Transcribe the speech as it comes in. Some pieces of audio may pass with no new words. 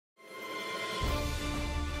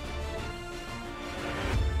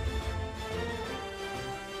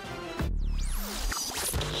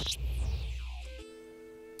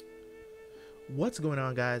What's going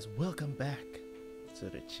on, guys? Welcome back to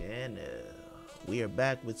the channel. We are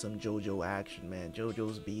back with some JoJo action, man.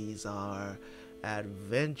 JoJo's Bizarre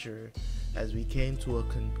Adventure, as we came to a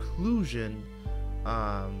conclusion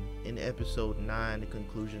in episode 9, the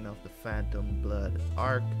conclusion of the Phantom Blood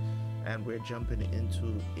arc, and we're jumping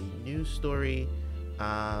into a new story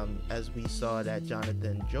as we saw that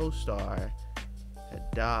Jonathan Joestar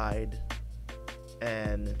had died,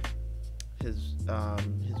 and his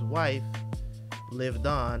wife lived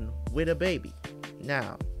on with a baby.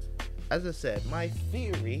 Now, as I said, my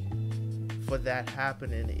theory for that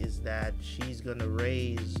happening is that she's gonna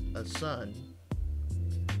raise a son,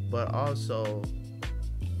 but also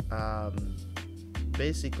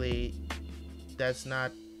basically that's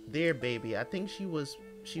not their baby. I think she was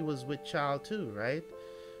with child too, right?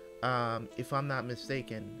 If I'm not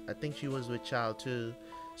mistaken, I think she was with child too.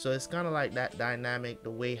 So it's kind of like that dynamic,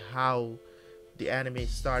 the way how the anime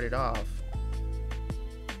started off,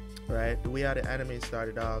 right? The way how the anime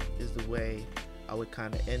started off is the way I would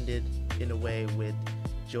kind of end it, in a way, with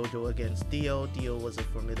JoJo against Dio. Dio was a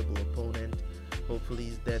formidable opponent. Hopefully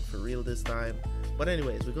he's dead for real this time. But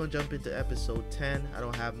anyways, we're gonna jump into episode 10. I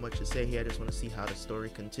don't have much to say here. I just want to see how the story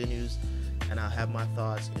continues, and I'll have my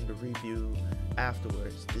thoughts in the review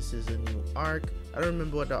afterwards. This is a new arc. I don't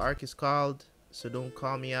remember what the arc is called, so don't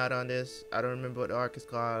call me out on this. I don't remember what the arc is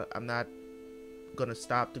called. I'm not gonna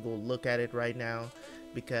stop to go look at it right now,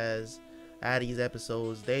 because I had these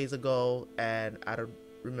episodes days ago and I don't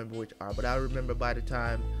remember which arc, but I remember by the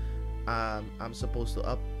time I'm supposed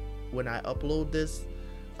to when I upload this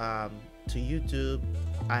to YouTube,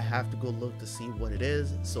 I have to go look to see what it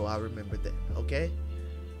is, so I'll remember then. Okay,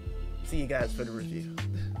 see you guys for the review.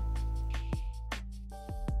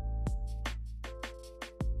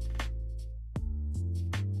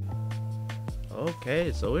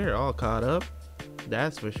 Okay, so we're all caught up,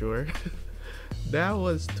 that's for sure. That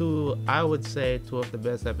was I would say, two of the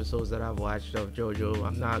best episodes that I've watched of JoJo.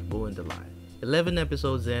 I'm not going to lie. 11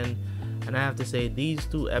 episodes in, and I have to say these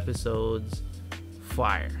two episodes,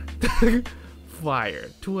 fire. Fire.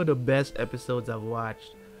 Two of the best episodes I've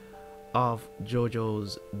watched of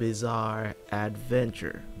JoJo's Bizarre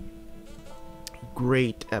Adventure.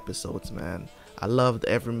 Great episodes, man. I loved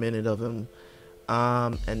every minute of them.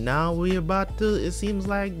 And now we're about to, it seems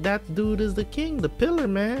like that dude is the king, the pillar,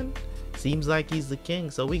 man. Seems like he's the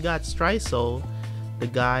king. So we got Striso, the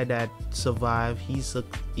guy that survived.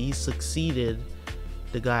 He succeeded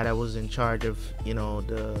the guy that was in charge of, you know,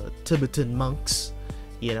 the Tibetan monks,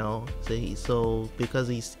 you know. So because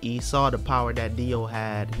he saw the power that Dio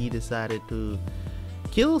had, he decided to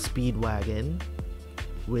kill Speedwagon,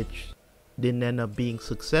 which didn't end up being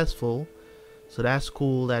successful. So that's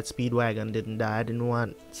cool that Speedwagon didn't die. I didn't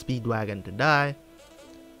want Speedwagon to die,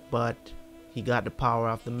 but he got the power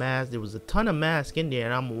of the mask. There was a ton of masks in there,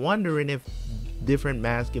 and I'm wondering if different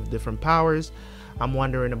masks give different powers. I'm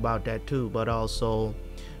wondering about that too. But also,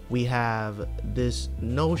 we have this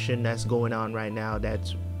notion that's going on right now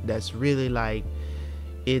that's really like,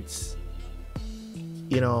 it's,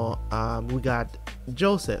 you know, we got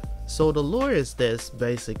Joseph. So the lore is this,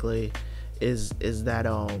 basically, is that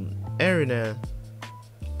Erina,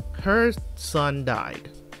 her son died,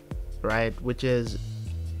 right? Which is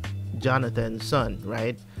Jonathan's son,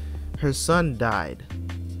 right? Her son died,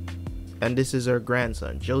 and this is her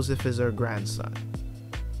grandson. Joseph is her grandson.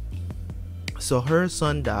 So her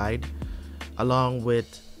son died, along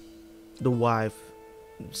with the wife,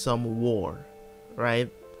 some war, right?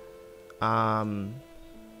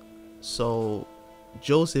 So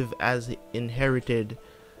Joseph has inherited,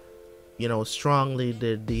 you know, strongly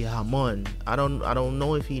the Hamon. I don't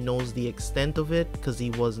know if he knows the extent of it, because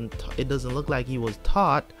it doesn't look like he was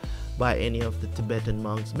taught by any of the Tibetan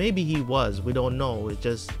monks. Maybe he was, we don't know. It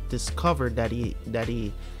just discovered that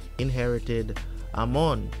he inherited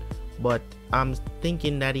Amon, but I'm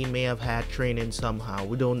thinking that he may have had training somehow.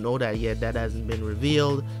 We don't know that yet. That hasn't been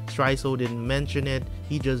revealed. Striso didn't mention it.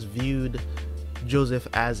 He just viewed Joseph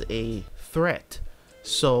as a threat,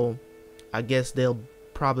 so I guess they'll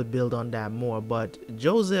probably build on that more. But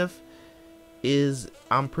Joseph is,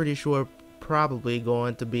 I'm pretty sure, probably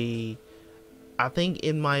going to be, I think,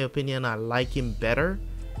 in my opinion, I like him better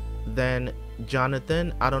than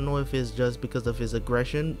Jonathan. I don't know if it's just because of his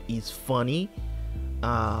aggression. He's funny,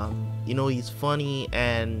 you know, he's funny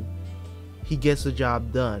and he gets the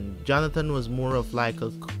job done. Jonathan was more of like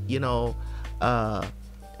a, you know, a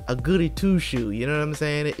goody two shoe, you know what I'm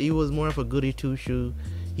saying? He was more of a goody two shoe.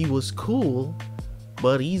 He was cool,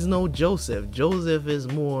 but he's no Joseph. Joseph is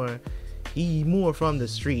more from the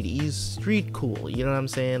street. He's street cool, you know what I'm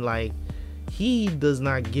saying? Like, he does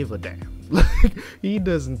not give a damn. Like, he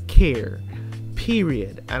doesn't care.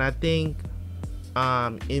 period. And I think,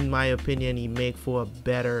 in my opinion, he make for a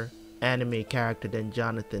better anime character than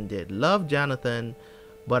Jonathan did. Love Jonathan,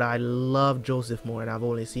 but I love Joseph more, and I've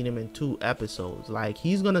only seen him in 2 episodes. Like,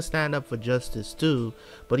 he's gonna stand up for justice too,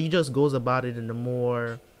 but he just goes about it in a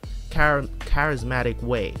more charismatic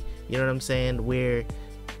way. You know what I'm saying? Where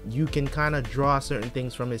you can kind of draw certain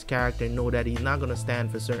things from his character and know that he's not gonna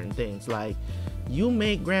stand for certain things. Like, you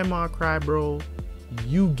make grandma cry, bro,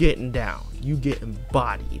 you getting down, you getting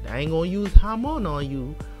bodied. I ain't gonna use Hamon on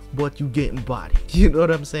you, but you getting bodied. You know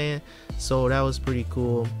what I'm saying? So that was pretty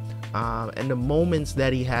cool. And the moments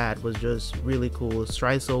that he had was just really cool.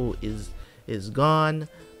 Striso is gone,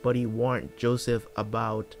 but he warned Joseph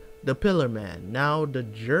about the Pillar Man. Now the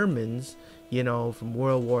Germans, you know, from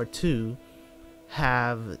World War II,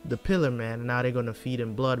 have the Pillar Man, and now they're gonna feed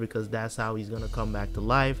him blood because that's how he's gonna come back to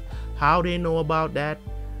life. How they know about that,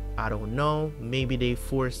 I don't know. Maybe they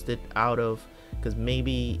forced it out of, because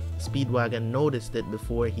maybe Speedwagon noticed it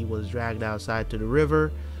before he was dragged outside to the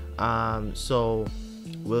river. So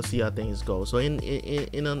we'll see how things go. So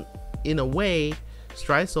in a way,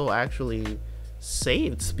 Striso actually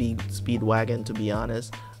saved Speedwagon, to be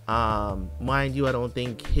honest. Mind you, I don't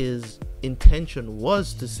think his intention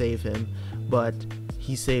was to save him, but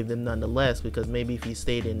he saved him nonetheless, because maybe if he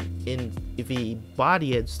stayed if he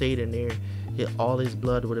body had stayed in there, all his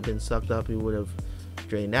blood would have been sucked up, he would have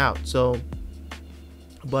drained out. So,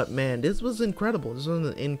 but man, this was incredible. This was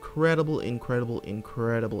an incredible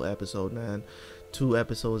episode, man. 2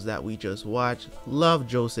 episodes that we just watched. Love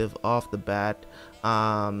Joseph off the bat.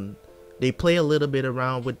 They play a little bit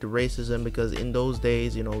around with the racism, because in those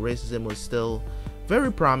days, you know, racism was still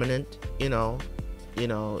very prominent. You know,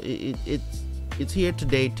 it's here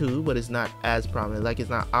today too, but it's not as prominent. Like, it's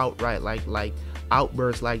not outright like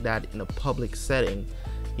outbursts like that in a public setting.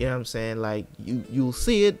 You know what I'm saying? Like, you'll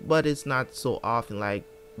see it, but it's not so often. Like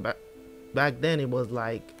back then, it was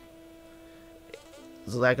like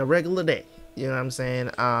a regular day. You know what I'm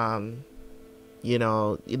saying? You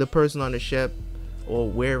know, the person on the ship or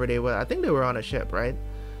wherever they were, I think they were on a ship, right?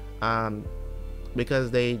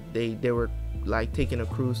 Because they were like taking a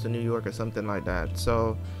cruise to New York or something like that.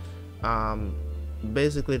 So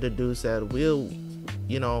basically the dude said, we'll,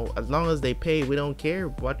 you know, as long as they pay, we don't care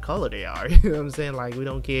what color they are. You know what I'm saying? Like, we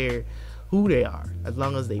don't care who they are, as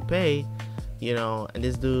long as they pay, you know. And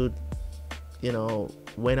this dude, you know,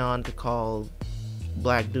 went on to call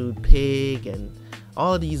black dude pig and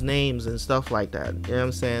all of these names and stuff like that. You know what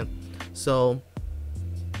I'm saying? So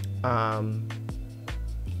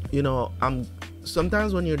you know,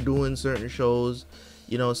 sometimes when you're doing certain shows,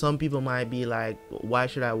 you know, some people might be like, why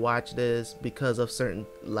should I watch this, because of certain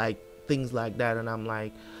like things like that. And I'm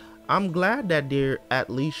like, I'm glad that they're at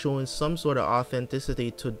least showing some sort of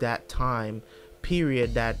authenticity to that time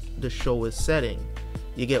period that the show is setting.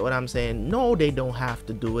 You get what I'm saying? No, they don't have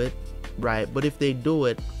to do it, right? But if they do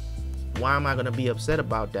it, why am I gonna be upset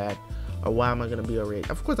about that, or why am I gonna be irate?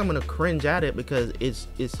 Of course I'm gonna cringe at it, because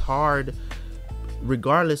it's hard,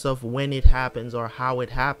 regardless of when it happens or how it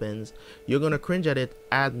happens. You're gonna cringe at it.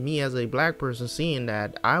 At me as a black person, seeing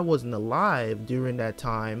that, I wasn't alive during that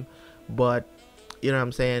time, but you know what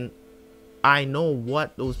I'm saying, I know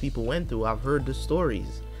what those people went through. I've heard the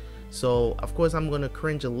stories, so of course I'm gonna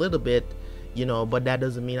cringe a little bit, you know. But that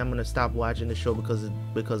doesn't mean I'm gonna stop watching the show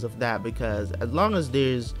because of that. Because as long as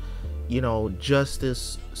there's, you know,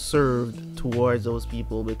 justice served towards those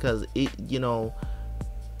people, because it, you know,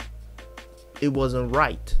 it wasn't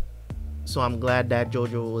right. So I'm glad that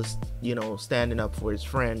Jojo was, you know, standing up for his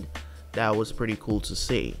friend. That was pretty cool to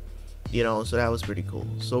see, you know. So that was pretty cool.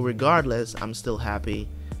 So regardless, I'm still happy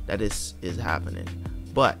that this is happening.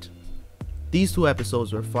 But these 2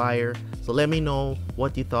 episodes were fire. So let me know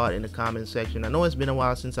what you thought in the comment section. I know it's been a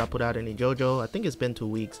while since I put out any JoJo. I think it's been 2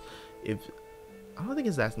 weeks. I don't think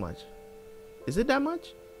it's that much. Is it that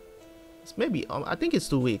much? It's maybe, I think it's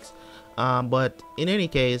 2 weeks. But in any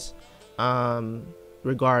case,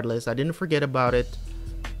 regardless, I didn't forget about it.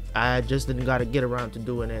 I just didn't get around to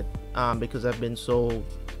doing it, because I've been so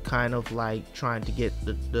kind of like trying to get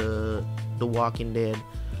the Walking Dead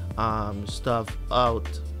stuff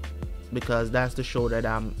out, because that's the show that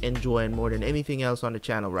I'm enjoying more than anything else on the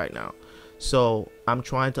channel right now. So I'm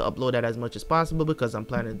trying to upload that as much as possible, because I'm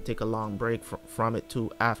planning to take a long break from it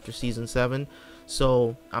too after season 7.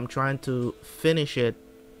 So I'm trying to finish it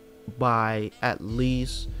by at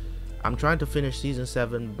least, I'm trying to finish season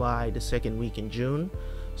 7 by the 2nd week in June.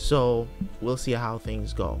 So we'll see how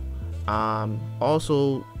things go.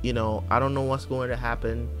 Also, you know, I don't know what's going to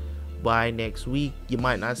happen by next week. You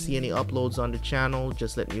might not see any uploads on the channel,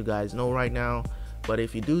 just letting you guys know right now, But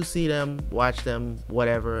if you do see them, watch them,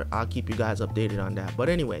 whatever, I'll keep you guys updated on that. But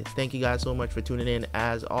anyways, thank you guys so much for tuning in.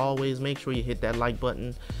 As always, make sure you hit that like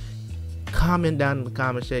button, comment down in the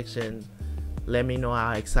comment section, let me know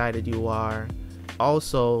how excited you are.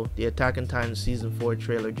 Also, the Attack on Titan season 4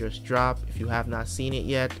 trailer just dropped. If you have not seen it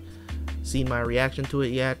yet, seen my reaction to it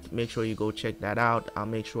yet, make sure you go check that out. I'll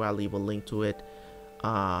make sure I leave a link to it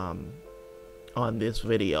on this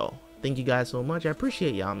video. Thank you guys so much. I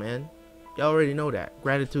appreciate y'all, man. Y'all already know that.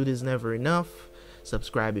 Gratitude is never enough.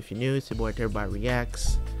 Subscribe if you're new. It's your boy Everybody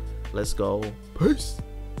Reacts. Let's go. Peace.